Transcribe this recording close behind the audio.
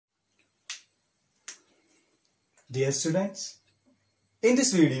Dear students, in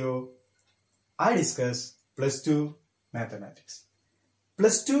this video, I discuss plus 2 mathematics.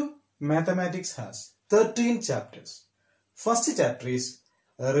 Plus 2 mathematics has 13 chapters. First chapter is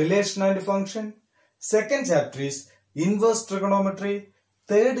relation and function. Second chapter is inverse trigonometry.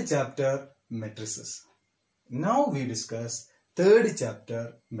 Third chapter matrices. Now we discuss third chapter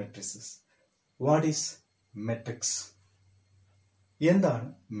matrices. What is matrix? എന്താണ്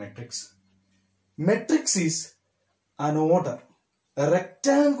matrix? Matrix is an order, a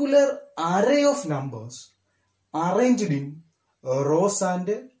rectangular array of numbers arranged in rows and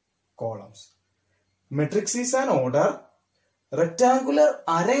columns. Matrix is an order, rectangular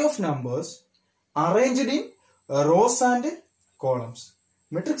array of numbers arranged in rows and columns.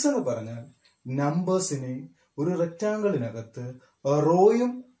 Matrix എന്ന് പറഞ്ഞാൽ നമ്പേഴ്സിനെ ഒരു റെക്ടാങ്കിളിനകത്ത്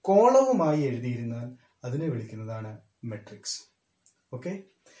റോയും കോളവുമായി എഴുതിയിരുന്നാൽ അതിനെ വിളിക്കുന്നതാണ് matrix. Okay,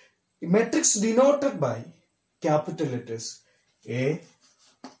 matrix denoted by capital letters A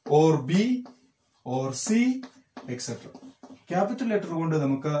or B or C etcetera. Capital letter കൊണ്ട്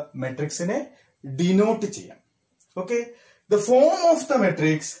നമുക്ക് മെട്രിക്സിനെ denote ചെയ്യാം. Okay, the form of the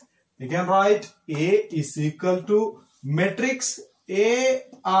matrix you can write a is equal to matrix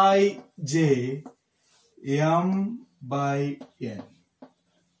Aij m by n.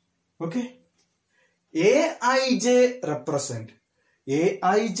 Okay, Aij represent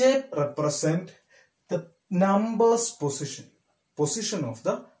the numbers position of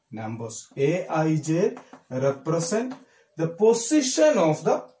the numbers. Aij represent the position of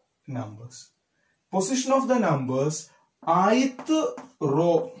the numbers. Position of the numbers ith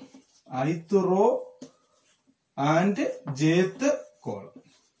row and jth column.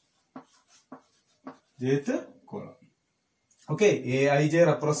 Okay, Aij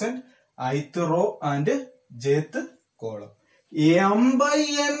represent ith row and jth column. M by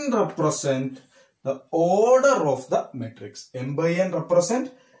n represent the order of the matrix. M by n represent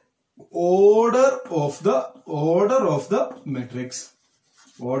order of the matrix.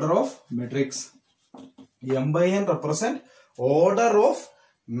 M by n represent order of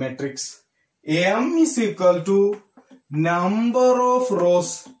matrix. M is equal to number of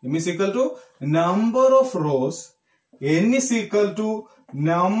rows. M is equal to number of rows. N is equal to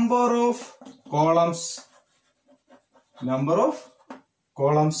number of columns.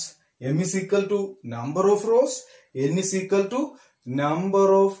 M is equal to number of rows. N is equal to number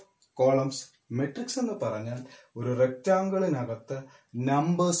of columns. Matrix എന്ന് പറഞ്ഞാൽ ഒരു റെക്ടാങ്കിളിനകത്ത്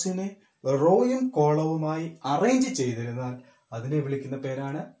നമ്പേഴ്സിനെ റോയും കോളവുമായി arrange ചെയ്തിരുന്നാൽ അതിനെ വിളിക്കുന്ന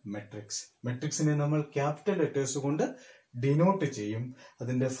പേരാണ് matrix. മെട്രിക്സിനെ നമ്മൾ capital letters കൊണ്ട് denote ചെയ്യും.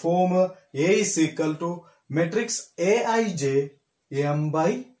 അതിന്റെ form A is equal to matrix Aij m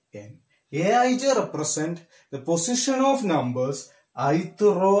by n. Aij represent the position of numbers ith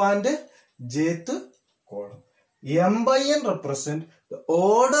row and jth column. M by n represent the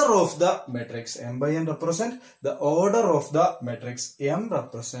order of the matrix. M by n represent the order of the matrix. M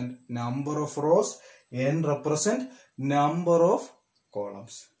represent number of rows. N represent number of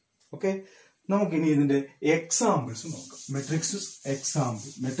columns. Okay, നമുക്കിനി ഇതിന്റെ examples നോക്കാം. Matrix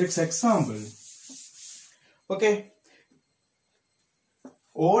example. Okay,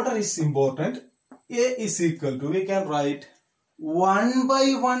 order is important. A is equal to, we can write 1 by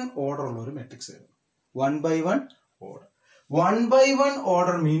 1 order ഉള്ള ഒരു matrix. 1 by 1 order. 1 by 1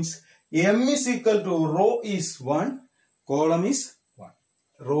 order means M is equal to row is 1, column is 1.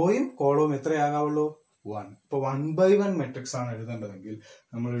 റോയും കോളവും എത്രയാകാവുള്ളൂ? 1. ഇപ്പൊ 1 by 1 matrix ആണ് എഴുതേണ്ടതെങ്കിൽ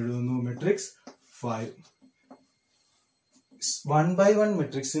നമ്മൾ എഴുതുന്നു matrix 5. 1 by 1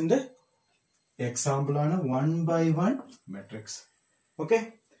 മെട്രിക്സിന്റെ example ആണ് 1 by 1 matrix. Okay,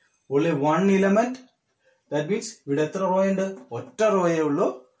 only one element. That means ഇവിടെ എത്ര റോ ഉണ്ട്? ഒറ്റ റോയേ ഉള്ളൂ,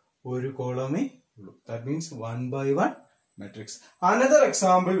 ഒരു കോളമേ ഉള്ളൂ. That means 1 by 1 matrix. Another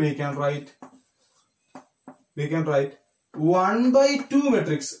example we can write 1 by 2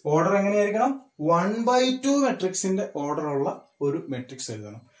 matrix. Order എങ്ങനെയായിരിക്കണം? 1 by 2 മെട്രിക്സിന്റെ ഓർഡർ ഉള്ള ഒരു മെട്രിക്സ്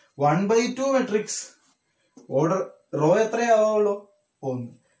എഴുതണം. 1 by 2 മെട്രിക്സ് ഓർഡർ റോ എത്രയാവുള്ളൂ? 1.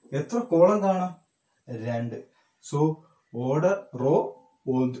 എത്ര കോളം കാണാം? 2. സോ ഓർഡർ റോ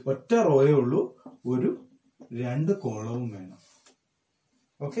ഒറ്റ റോയേ ഉള്ളൂ, ഒരു 2 കോളവും വേണം.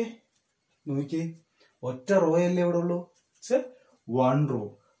 ഓക്കെ, നോക്കിയേ, ഒറ്റ റോയല്ലേ ഇവിടെ ഉള്ളൂ. 1 row.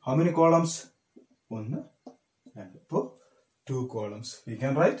 How many columns? 1, 2. So 2 columns. We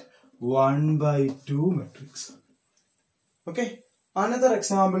can write 1 by 2 matrix. Okay. Another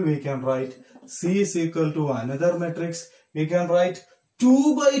example we can write C is equal to another matrix. We can write 2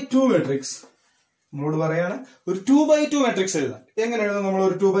 by 2 matrix. നമ്മളോട് പറയാണ് ഒരു 2 by 2 matrix എഴുതാൻ. എങ്ങനെ എഴുതാം നമ്മൾ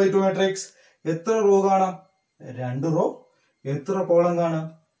ഒരു 2 by 2 matrix? എത്ര raw കാണാം? 2 റോ. എത്ര കോളം കാണാം?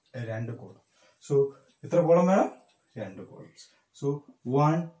 2 കോളം. സോ എത്ര കോളം വേണം? 2 കോളംസ്. സോ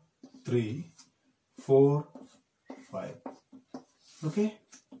 1 3 4 5. ഓക്കെ,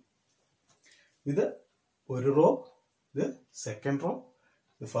 ഇത് ഒരു റോ, ഇത് സെക്കൻഡ് റോ,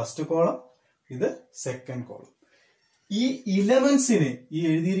 ഇത് ഫസ്റ്റ് കോളം, ഇത് സെക്കൻഡ് കോളം. ഈ ഇലമെന്റ്സിനെ, ഈ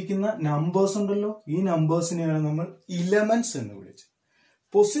എഴുതിയിരിക്കുന്ന നമ്പേഴ്സ് ഉണ്ടല്ലോ, ഈ നമ്പേഴ്സിനെയാണ് നമ്മൾ ഇലമെന്റ്സ് എന്ന് വിളിച്ചത്.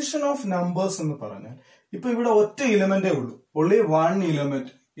 പൊസിഷൻ ഓഫ് നമ്പേഴ്സ് എന്ന് പറഞ്ഞാൽ ഇപ്പൊ ഇവിടെ ഒറ്റ ഇലമെന്റേ ഉള്ളൂ. Only one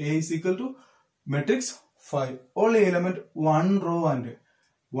element. A is equal to matrix 5. Only element one raw and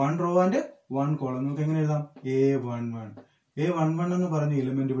one column. നമുക്ക് എങ്ങനെ എഴുതാം? A11. A11 എന്ന് പറഞ്ഞ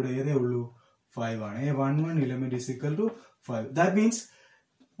ഇലമെന്റ് ഇവിടെ ഏതേ ഉള്ളൂ? 5 ആണ്. A11 element is equal to 5. That means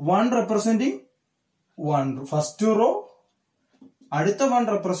 1 representing one first row, അടുത്ത 1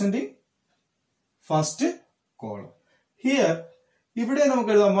 representing first column. Here ഇവിടെ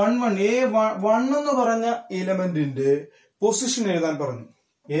നമുക്ക് എഴുതാം 1 A1 എന്ന് പറഞ്ഞ എലിമെന്റിന്റെ പൊസിഷൻ എഴുതാൻ പറഞ്ഞു.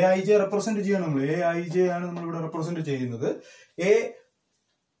 Aij റെപ്രസെന്റ് ചെയ്യണം നമ്മൾ. Aij ആണ് നമ്മൾ ഇവിടെ റെപ്രസെന്റ് ചെയ്യുന്നത്.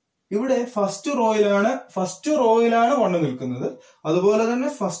 ഇവിടെ ഫസ്റ്റ് റോയിലാണ് 1 നിൽക്കുന്നത്. അതുപോലെ തന്നെ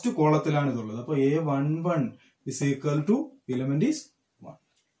ഫസ്റ്റ് കോളത്തിലാണ് ഇതുള്ളത്. അപ്പൊ A11 is equal to element is 1.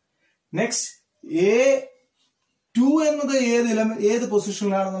 Next A2 എന്നത് ഏത്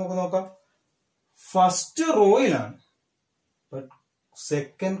പൊസിഷനിലാണ് നമുക്ക് നോക്കാം? ഫസ്റ്റ് റോയിലാണ്, ബട്ട്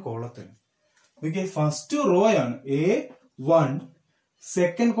സെക്കൻഡ് കോളത്തിൽ. ഫസ്റ്റ് റോ ആണ് A1,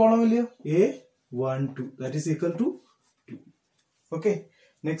 സെക്കൻഡ് കോളം ഇല്ലയോ? A12. That is equal to 2. Okay.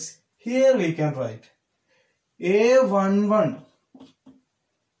 Next, here we can write A11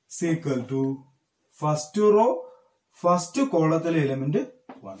 is equal to first row, first കോളത്തിലെ element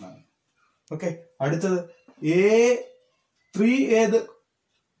 1 ആണ്. Okay, അടുത്തത് A3 ഏത്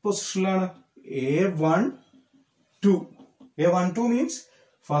പൊസിഷനിലാണ്? A12. A12 means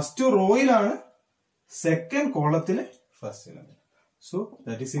first റോയിലാണ്, second കോളത്തിലെ first element. So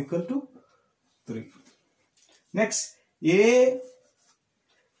that is equal to 3. Next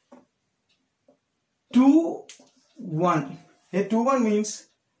A21. A21 means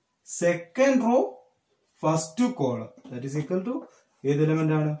second row, first column. That is equal to ഏത്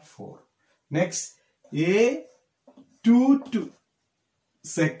element ആണ്? 4. Next A22.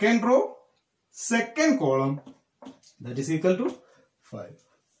 Second row, second column. That is equal to 5.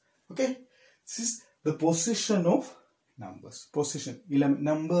 Okay. This is the position of numbers. Position.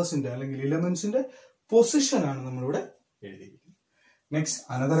 Numbers in അല്ലെങ്കിൽ elements in the position ആണ് നമ്മളിവിടെ എഴുതിയിരിക്കുന്നത്. Next,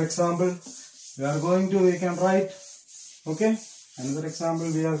 another example. We can write, okay, another example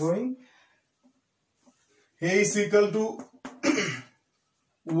we are going. A is equal to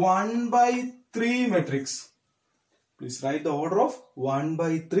 1/3 matrix. Please write the order of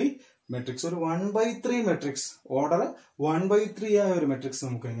 1/3 matrix. Or 1/3 matrix. Order 1/3 ആയ ഒരു matrix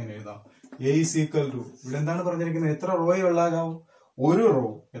നമുക്ക് എങ്ങനെ എഴുതാം? A is equal to, ഇവിടെ എന്താണ് പറഞ്ഞിരിക്കുന്നത്? എത്ര raw ഉണ്ടാകാം? ഒരു റോ.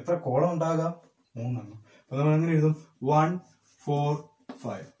 എത്ര കോളം ഉണ്ടാകാം? 3 എണ്ണം. അപ്പൊ നമ്മൾ എങ്ങനെ എഴുതും? 1 4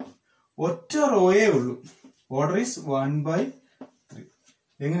 5. ഒറ്റ റോയേ ഉള്ളൂ. Order is 1/3.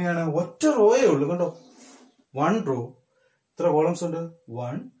 എങ്ങനെയാണ്? ഒറ്റ റോയേ ഉള്ളൂ. കണ്ടോ, 1 റോ. എത്ര കോളംസ് ഉണ്ട്?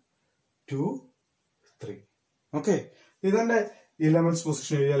 1 2 3. ഓക്കെ, ഇതിന്റെ എലിമെന്റ്സ്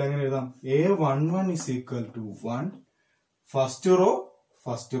പൊസിഷൻ എഴുതിയാൽ എങ്ങനെ എഴുതാം? A11 is equal to 1, first row,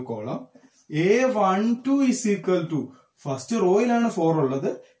 first column. A12 is equal to, first റോയിലാണ് 4 ഉള്ളത്.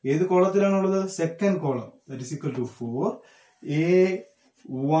 ഏത് കോളത്തിലാണുള്ളത്? Second column. That is equal to 4.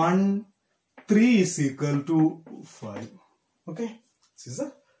 A13 is equal to 5. Okay, this is a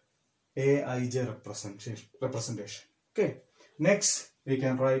Aij representation. Okay, next we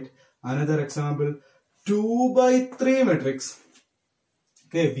can write another example. 2/3 matrix.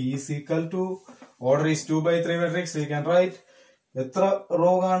 Okay, B is equal to, order is 2/3 matrix. We can write എത്ര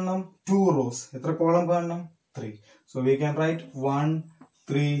raw കാണണം? 2 rows. എത്ര column കാണണം? 3. So we can write 1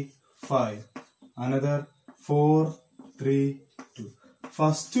 3 5. Another 4 3 2.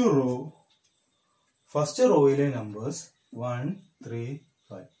 First rowയിലെ numbers 1 3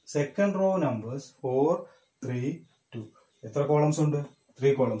 5. Second row numbers 4 3 2. എത്ര columns ഉണ്ട്?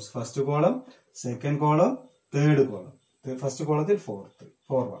 3 columns. First column, second column, third column. First column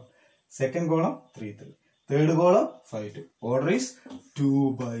 4 1. Second column 3 3. Third column 5 2. Order is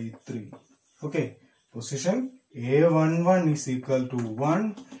 2/3. Okay. Position A11 is equal to 1.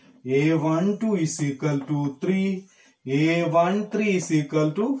 A12 is equal to 3. A13 is equal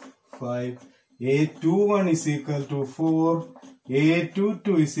to 5. A21 is equal to 4. A22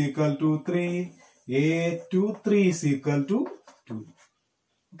 is equal to 3. A23 is equal to 2.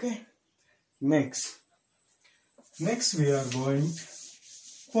 Okay. Next we are going.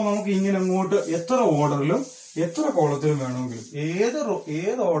 അപ്പോൾ നമുക്ക് ഇങ്ങനെ അങ്ങോട്ട് എത്ര ഓർഡറിലും എത്ര കോളത്തിലും വേണമെങ്കിലും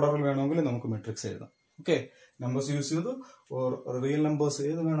ഏത് ഓർഡറിൽ വേണമെങ്കിലും നമുക്ക് മെട്രിക്സ് എഴുതാം. ഓക്കെ, നമ്പേഴ്സ് യൂസ് ചെയ്തു ഓർ റിയൽ നമ്പേഴ്സ്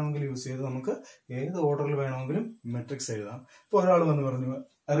ഏത് വേണമെങ്കിലും യൂസ് ചെയ്ത് നമുക്ക് ഏത് ഓർഡറിൽ വേണമെങ്കിലും മെട്രിക്സ് എഴുതാം. ഇപ്പൊ ഒരാൾ വന്ന് പറഞ്ഞു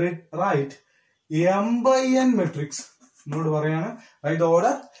റൈറ്റ് m/n മെട്രിക്സ്. എന്നോട് പറയാണ് right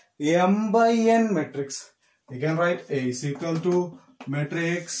order m/n matrix. You can write A is equal to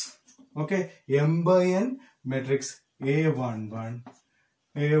matrix, okay, m/n matrix A11,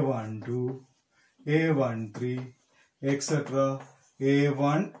 A12, A13, etc.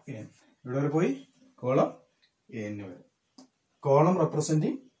 A1n. ഇവിടെ വരെ പോയി കോളം n വരെ. Column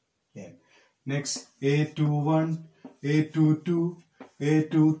representing n. Next A21, A22,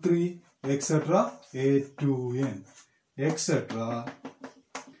 A23, etc. A2n, etc.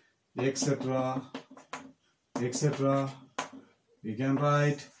 etc. We can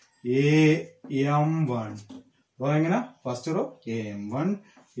write AM1. First row AM1,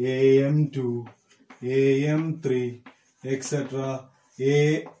 AM2, AM3, etc.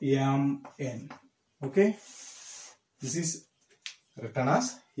 AMN. Okay, this is written as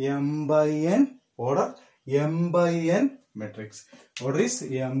m/n order, m/n matrix. Order is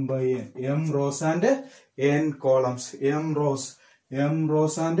m/n, m rows and n columns, m rows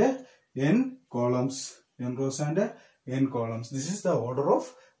and n columns, m rows and n columns. This is the order of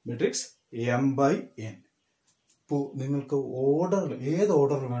matrix m/n. ഇപ്പോ നിങ്ങൾക്ക് ഓർഡറിൽ ഏത്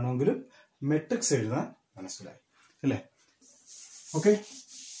ഓർഡറിൽ വേണമെങ്കിലും matrix എഴുതാൻ മനസ്സിലായി അല്ലേ? Okay,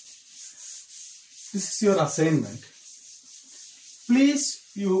 this is your assignment. Please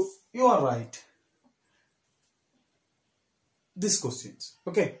you are right these questions.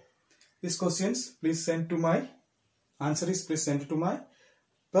 Okay, these questions please send to my answer is please send to my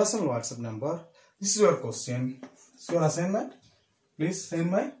personal WhatsApp number. This is your question, this is your assignment. Please send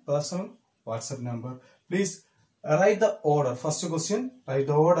my personal WhatsApp number. Please write the order. First question, write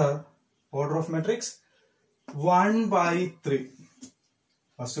the order of matrix 1/3.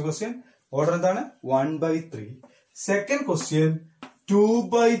 First question, order endana 1/3. Second question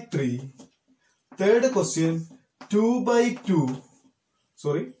 2/3. Third question 2/2.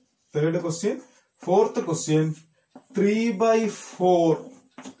 Sorry, third question. Fourth question 3/4.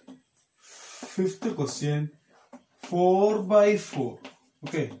 Fifth question 4/4.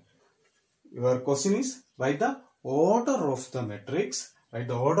 Okay, your question is write the order of the matrix. Write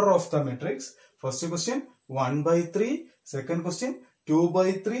the order of the matrix. First question 1/3. Second question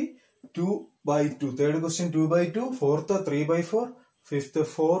 2/3. 2/2. Third question 2/2. Fourth 3/4. Fifth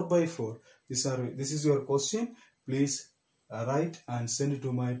 4/4. This is your question. Please write and send it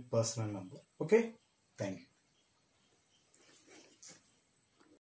to my personal number. Okay, thank you.